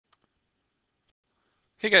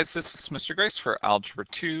Hey guys, this is Mr. Grice for Algebra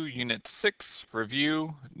 2, Unit 6,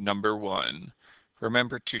 Review Number 1.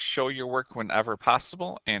 Remember to show your work whenever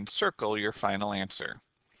possible and circle your final answer.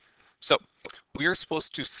 So, we are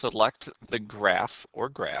supposed to select the graph or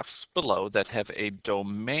graphs below that have a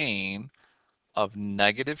domain of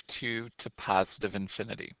 -2 to positive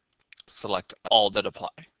infinity. Select all that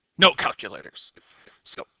apply. No calculators.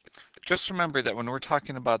 So, just remember that when we're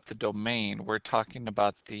talking about the domain, we're talking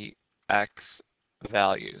about the x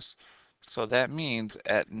values. So that means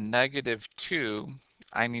at -2,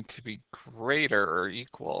 I need to be greater or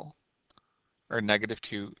equal, or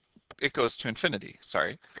 -2, it goes to infinity,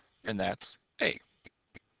 sorry, and that's a.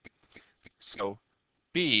 So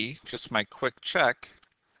B, just my quick check,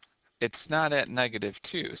 it's not at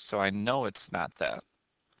 -2, so I know it's not that.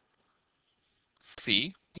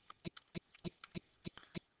 C,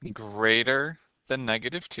 greater than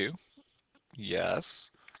 -2,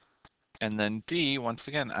 yes. And then D, once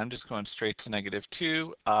again, I'm just going straight to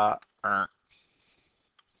 -2.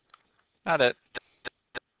 Not it.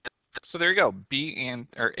 So there you go.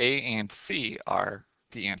 A and C are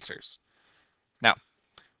the answers. Now,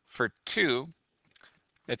 for 2,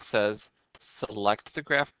 it says select the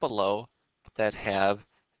graph below that have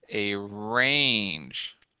a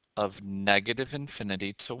range of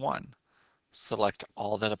 -infinity to 1. Select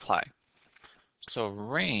all that apply. So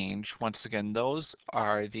range, once again, those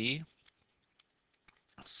are the,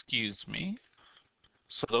 excuse me,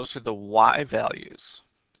 so those are the y values.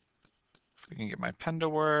 If we can get my pen to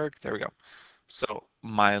work, there we go. So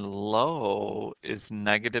my low is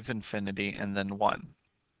 -infinity and then 1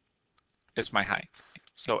 is my high.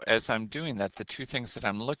 So as I'm doing that, the two things that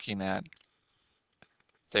I'm looking at,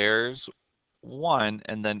 there's 1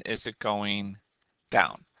 and then is it going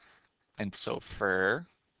down? And so for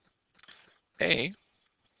A,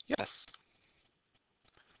 yes.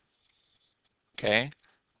 Okay,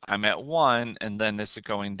 I'm at 1 and then is it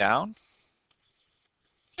going down?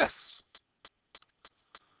 Yes.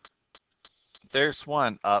 There's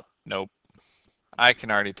 1 up. Nope. I can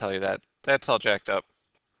already tell you that. That's all jacked up.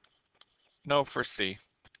 No for C.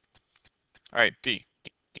 All right, D.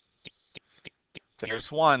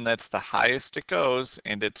 There's 1 that's the highest it goes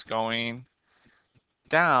and it's going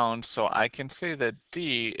down, so I can say that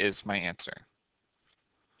D is my answer.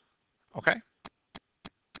 Okay?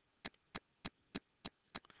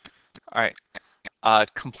 All right.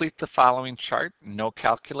 Complete the following chart, no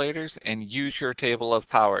calculators, and use your table of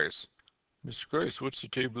powers. Mr. Grice, what's the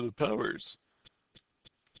table of powers?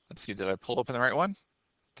 Let's see, did I pull open the right one?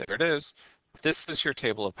 There it is. This is your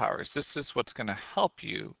table of powers. This is what's going to help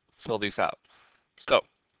you fill these out. So,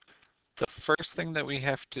 the first thing that we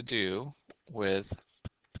have to do with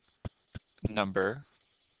number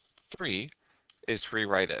 3 is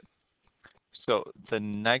rewrite it. So the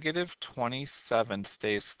 -27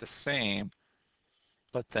 stays the same,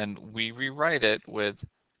 but then we rewrite it with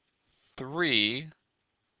 3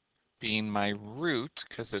 being my root,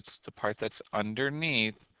 because it's the part that's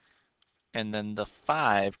underneath, and then the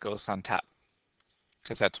 5 goes on top,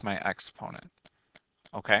 because that's my exponent.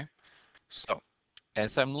 Okay? So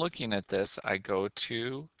as I'm looking at this, I go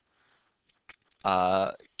to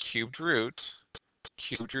cubed root.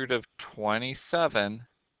 Cubed root of 27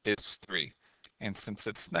 is 3. And since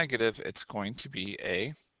it's negative, it's going to be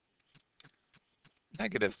a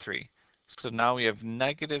 -3. So now we have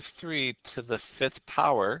 -3 to the 5th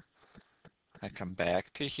power. I come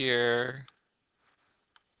back to here.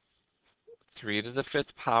 3 to the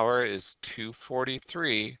 5th power is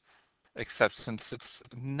 243, except since it's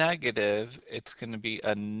negative, it's going to be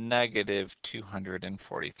a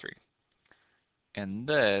 -243. And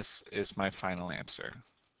this is my final answer.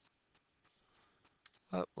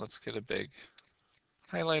 Oh, let's get a big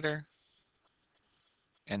highlighter.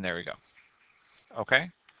 And there we go.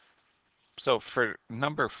 Okay? So for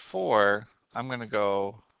number 4, I'm going to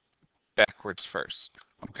go backwards first.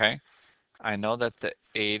 Okay? I know that the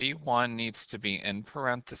 81 needs to be in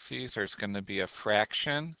parentheses, or it's going to be a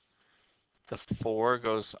fraction. The 4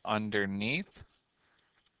 goes underneath,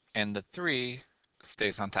 and the 3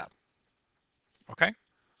 stays on top. Okay?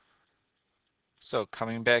 So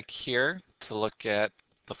coming back here to look at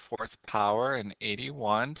the 4th power and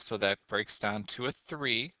 81, so that breaks down to a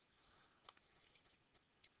 3.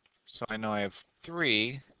 So I know I have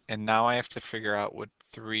 3, and now I have to figure out what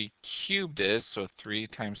 3 cubed is, so 3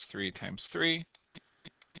 times 3 times 3.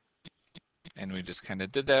 And we just kind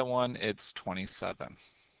of did that one, it's 27.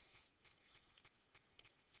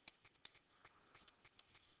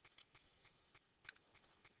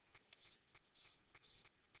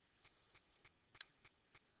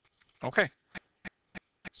 Okay,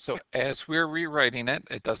 So as we're rewriting it,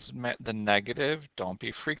 it doesn't matter the negative, don't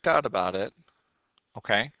be freaked out about it,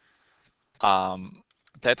 okay?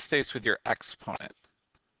 That stays with your exponent.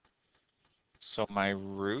 So my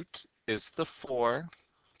root is the 4,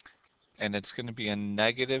 and it's going to be a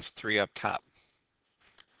negative 3 up top.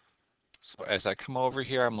 So as I come over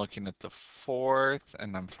here, I'm looking at the 4th,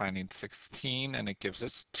 and I'm finding 16, and it gives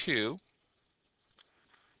us 2.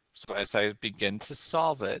 So as I begin to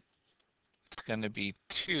solve it, it's going to be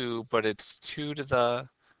 2, but it's 2 to the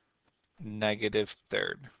negative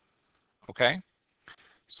 3rd, okay?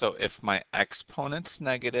 So if my exponent's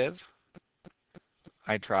negative,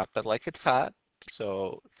 I drop it like it's hot.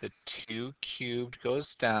 So the 2 cubed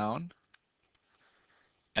goes down.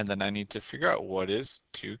 And then I need to figure out what is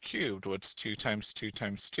 2 cubed. What's 2 times 2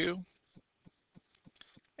 times 2?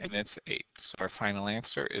 And it's 8. So our final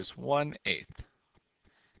answer is 1/8.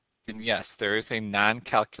 And yes, there is a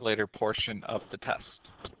non-calculator portion of the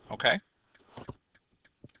test. Okay? All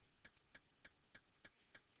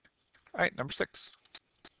right, number 6.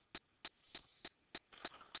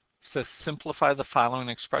 Says simplify the following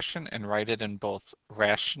expression and write it in both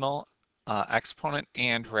rational exponent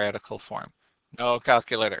and radical form. No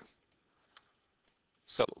calculator.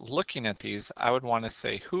 So looking at these, I would want to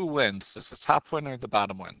say who wins? Does the top win or the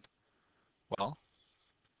bottom win? Well,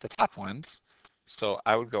 the top wins. So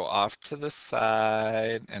I would go off to the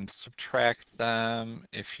side and subtract them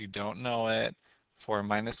if you don't know it. 4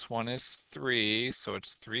 minus 1 is 3, so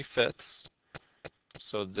it's 3/5.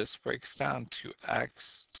 So this breaks down to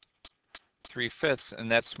x 3/5,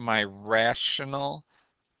 and that's my rational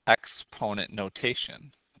exponent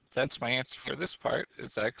notation. That's my answer for this part,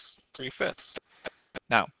 is x 3/5.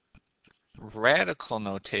 Now, radical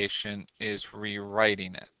notation is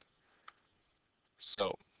rewriting it.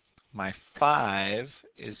 So my 5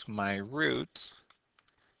 is my root,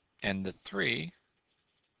 and the 3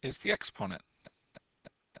 is the exponent.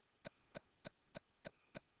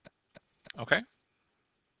 Okay?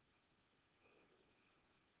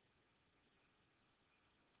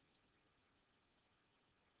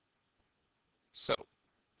 So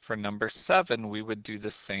for number 7, we would do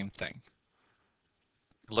the same thing.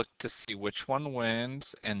 Look to see which one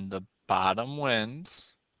wins, and the bottom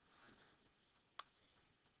wins.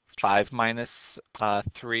 5 minus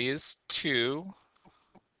 3 is 2.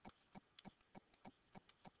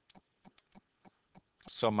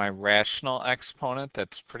 So my rational exponent,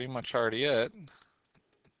 that's pretty much already it.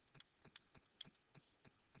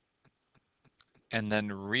 And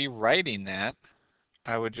then rewriting that,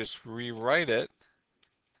 I would just rewrite it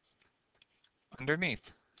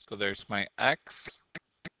underneath. So there's my x.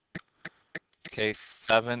 Okay,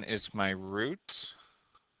 7 is my root.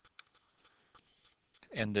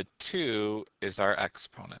 And the 2 is our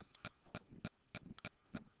exponent.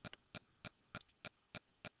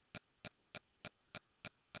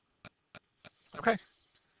 Okay.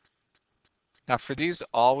 Now for these,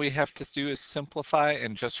 all we have to do is simplify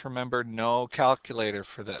and just remember no calculator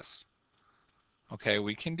for this. Okay,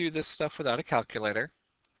 we can do this stuff without a calculator.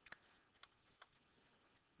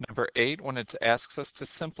 Number 8, when it asks us to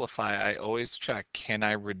simplify, I always check, can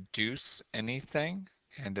I reduce anything?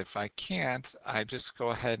 And if I can't, I just go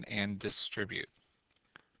ahead and distribute.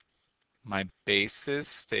 My bases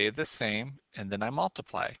stay the same, and then I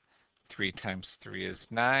multiply. 3 times 3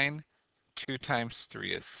 is 9, 2 times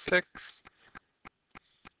 3 is 6,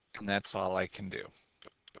 and that's all I can do.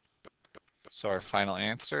 So our final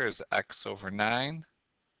answer is x over 9,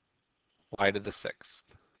 y to the 6th.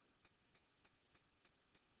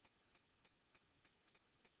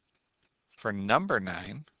 For number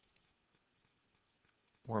 9,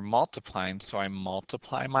 we're multiplying, so I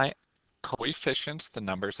multiply my coefficients, the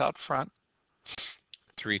numbers out front.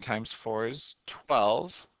 3 times 4 is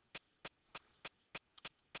 12.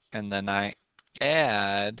 And then I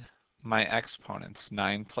add my exponents.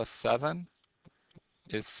 9 plus 7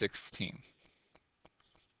 is 16.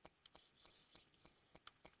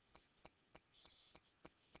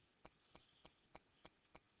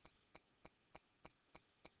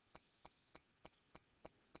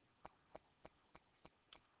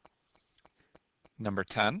 Number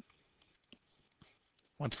 10.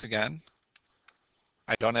 Once again,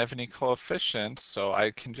 I don't have any coefficients, so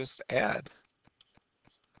I can just add.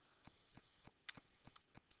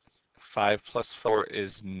 5 plus 4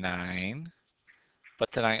 is 9.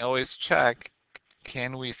 But then I always check,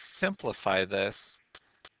 can we simplify this?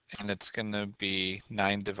 And it's going to be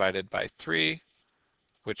 9 divided by 3,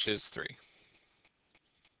 which is 3.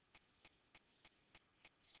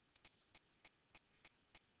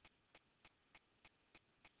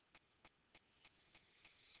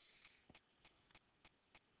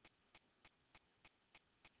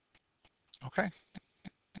 Okay.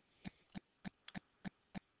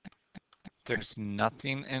 There's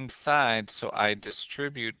nothing inside, so I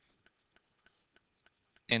distribute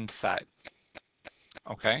inside.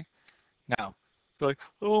 Okay. Now, be like,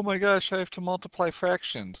 oh my gosh, I have to multiply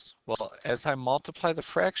fractions. Well, as I multiply the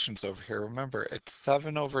fractions over here, remember, it's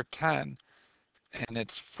 7 over 10, and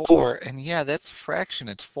it's 4, and yeah, that's a fraction.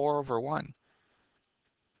 It's 4 over 1.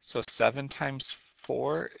 So 7 times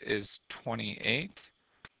 4 is 28.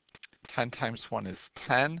 10 times 1 is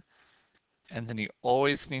 10. And then you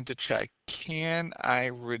always need to check, can I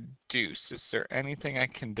reduce? Is there anything I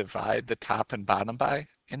can divide the top and bottom by?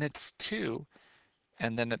 And it's 2.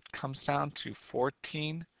 And then it comes down to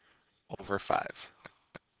 14 over 5.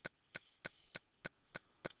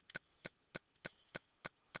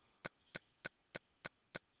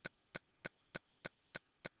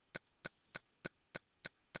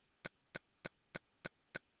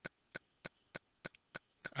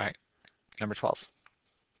 All right, number 12.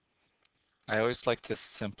 I always like to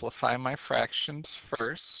simplify my fractions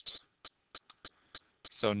first.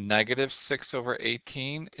 So negative 6 over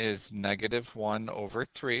 18 is negative 1 over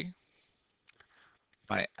 3.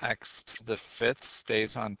 My x to the 5th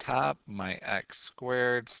stays on top. My x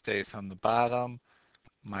squared stays on the bottom.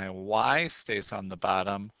 My y stays on the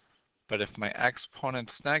bottom. But if my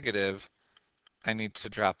exponent's negative, I need to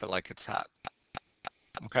drop it like it's hot.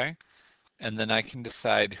 Okay? And then I can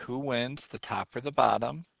decide who wins, the top or the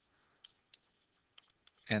bottom.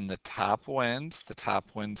 And the top wins. The top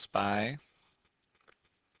wins by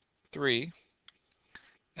 3.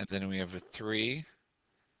 And then we have a 3.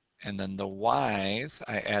 And then the y's,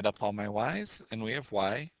 I add up all my y's, and we have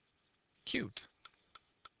y cubed.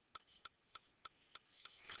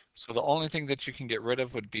 So the only thing that you can get rid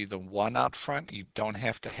of would be the 1 out front. You don't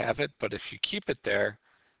have to have it, but if you keep it there,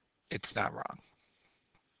 it's not wrong.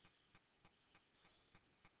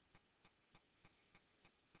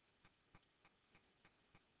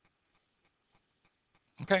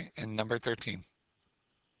 Okay, and number 13.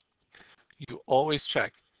 You always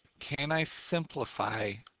check, can I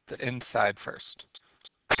simplify the inside first?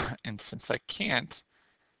 And since I can't,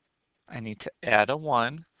 I need to add a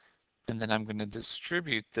 1, and then I'm going to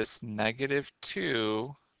distribute this negative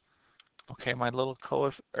 2, okay, my little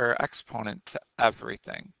exponent to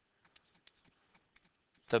everything.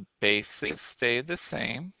 The bases stay the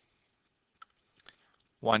same.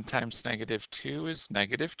 1 times negative 2 is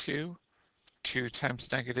negative 2. 2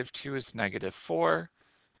 times negative 2 is negative 4.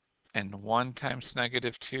 And 1 times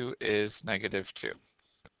negative 2 is negative 2.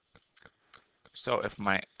 So if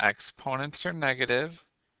my exponents are negative,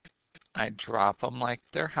 I drop them like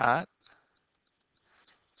they're hot.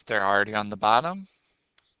 If they're already on the bottom,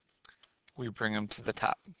 we bring them to the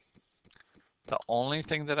top. The only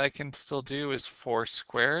thing that I can still do is 4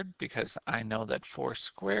 squared, because I know that 4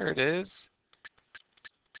 squared is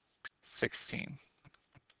 16.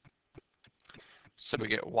 So we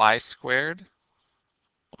get y squared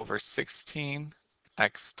over 16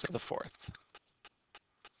 x to the 4th.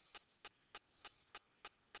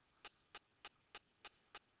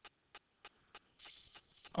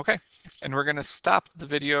 Okay, and we're going to stop the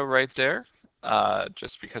video right there,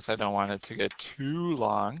 just because I don't want it to get too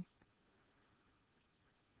long.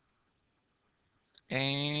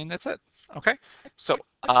 And that's it. Okay, so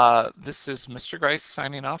this is Mr. Grice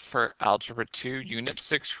signing off for Algebra 2, Unit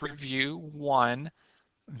 6, Review 1,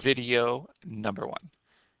 Video number 1.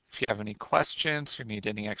 If you have any questions or need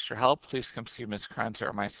any extra help, please come see Ms. Carranza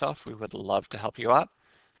or myself. We would love to help you out.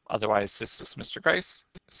 Otherwise, this is Mr. Grice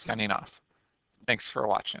signing off. Thanks for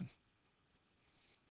watching.